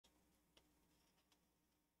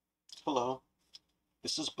Hello,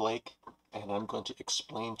 this is Blake, and I'm going to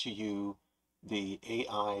explain to you the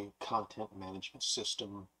AI content management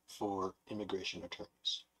system for immigration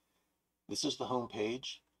attorneys. This is the home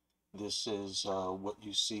page. This is what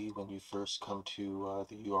you see when you first come to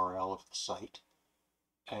the URL of the site.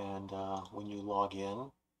 And when you log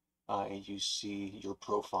in, you see your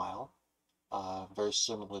profile. Very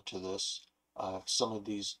similar to this. Some of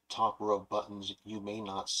these top row buttons you may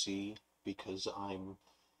not see because I'm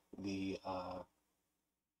the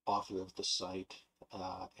author of the site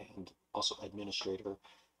and also administrator.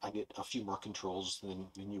 I get a few more controls than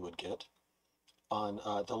you would get. On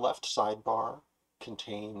the left sidebar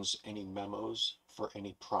contains any memos for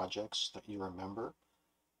any projects that you remember.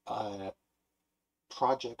 Uh,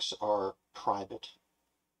 Projects are private,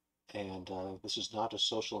 and this is not a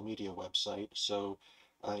social media website, so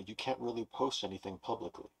you can't really post anything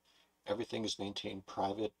publicly. Everything is maintained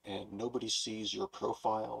private, and nobody sees your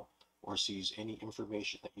profile or sees any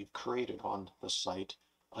information that you've created on the site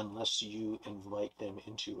unless you invite them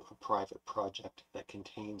into a private project that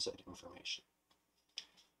contains that information.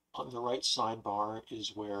 On the right sidebar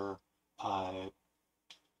is where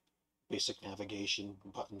basic navigation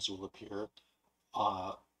buttons will appear.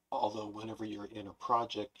 Uh, Although whenever you're in a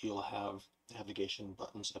project, you'll have navigation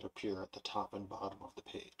buttons that appear at the top and bottom of the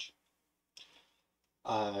page.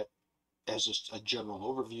 As just a general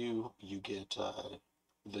overview, you get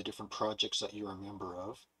the different projects that you're a member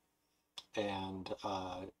of, and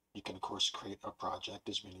you can, of course, create a project,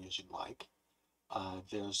 as many as you'd like.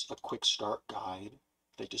 There's a quick start guide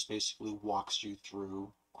that just basically walks you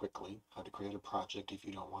through quickly how to create a project if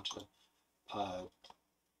you don't want to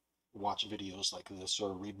watch videos like this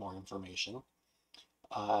or read more information.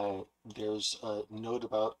 There's a note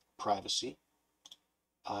about privacy.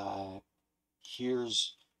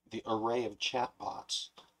 Here's the array of chatbots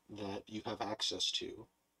that you have access to.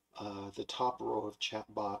 The top row of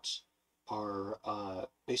chatbots are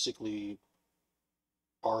basically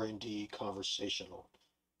R&D conversational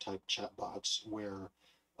type chatbots where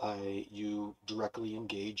you directly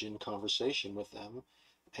engage in conversation with them,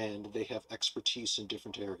 and they have expertise in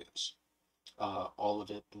different areas. All of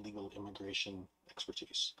it legal immigration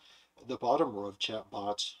expertise. The bottom row of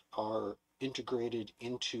chatbots are integrated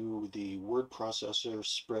into the word processor,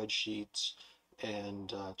 spreadsheets,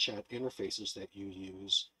 and chat interfaces that you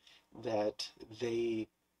use, that they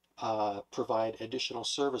provide additional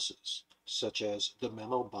services, such as the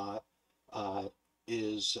memo bot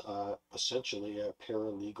is essentially a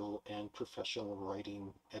paralegal and professional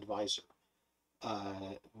writing advisor.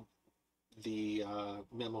 Uh, the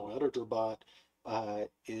memo editor bot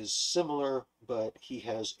is similar, but he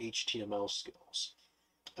has HTML skills.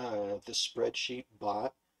 The spreadsheet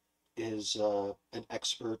bot is an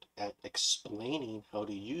expert at explaining how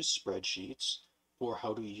to use spreadsheets or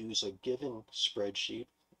how to use a given spreadsheet,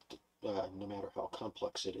 no matter how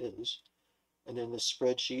complex it is. And then the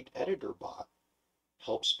spreadsheet editor bot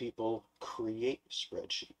helps people create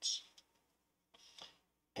spreadsheets.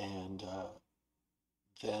 And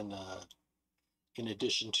then in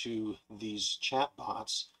addition to these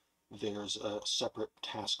chatbots, there's a separate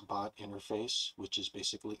taskbot interface, which is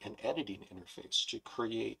basically an editing interface to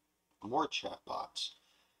create more chatbots.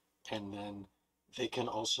 And then they can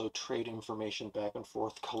also trade information back and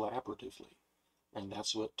forth collaboratively. And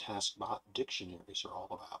that's what taskbot dictionaries are all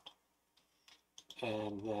about.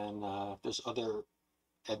 And then there's other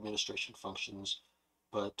administration functions.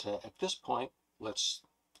 But at this point, let's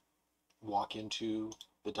walk into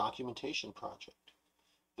the documentation project.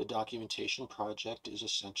 The documentation project is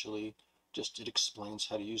essentially just, it explains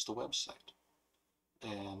how to use the website.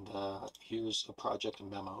 And here's a project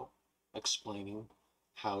memo explaining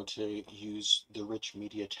how to use the rich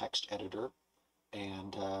media text editor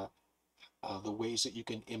and the ways that you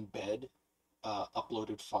can embed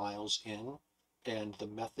uploaded files in, and the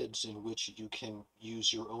methods in which you can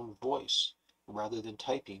use your own voice rather than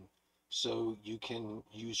typing. So you can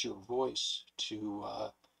use your voice to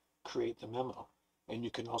create the memo. And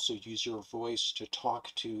you can also use your voice to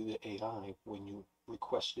talk to the AI when you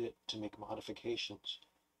request it to make modifications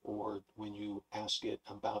or when you ask it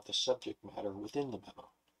about the subject matter within the memo.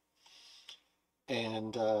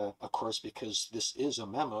 And of course, because this is a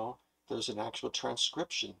memo, there's an actual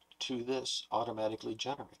transcription to this automatically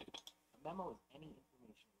generated. A memo is any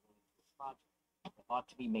information related to a project that ought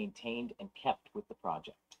to be maintained and kept with the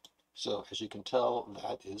project. So as you can tell,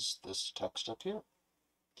 that is this text up here.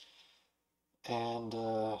 And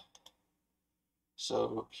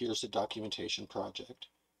so here's the documentation project,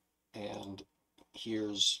 and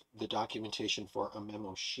here's the documentation for a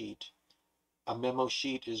memo sheet. A memo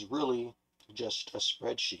sheet is really just a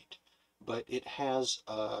spreadsheet, but it has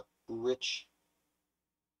a rich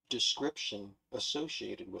description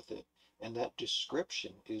associated with it. And that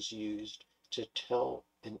description is used to tell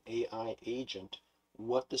an AI agent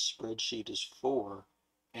what the spreadsheet is for,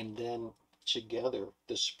 and then together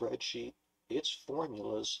the spreadsheet, its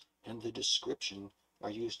formulas, and the description are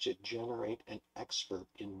used to generate an expert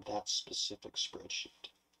in that specific spreadsheet.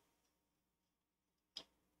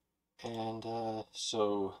 And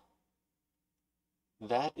so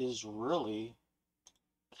that is really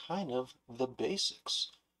kind of the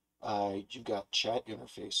basics. You've got chat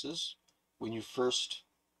interfaces. When you first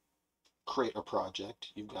create a project,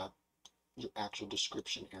 you've got your actual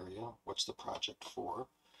description area. What's the project for?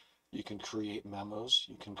 You can create memos.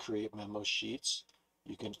 You can create memo sheets.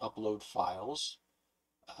 You can upload files.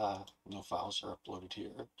 No files are uploaded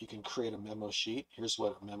here. You can create a memo sheet. Here's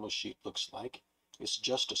what a memo sheet looks like. It's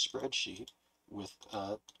just a spreadsheet with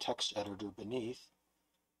a text editor beneath.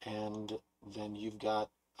 And then you've got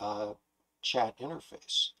a chat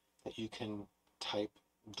interface that you can type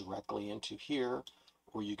directly into here,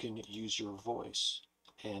 or you can use your voice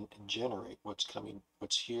and generate what's coming,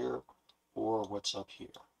 what's here, or what's up here.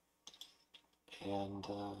 And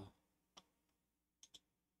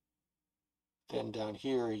then down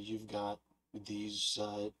here, you've got these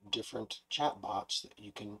different chatbots that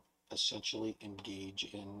you can essentially engage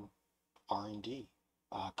in R&D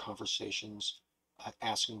conversations,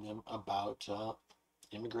 asking them about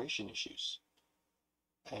immigration issues.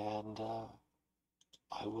 And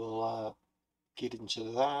I will get into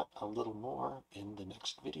that a little more in the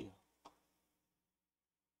next video.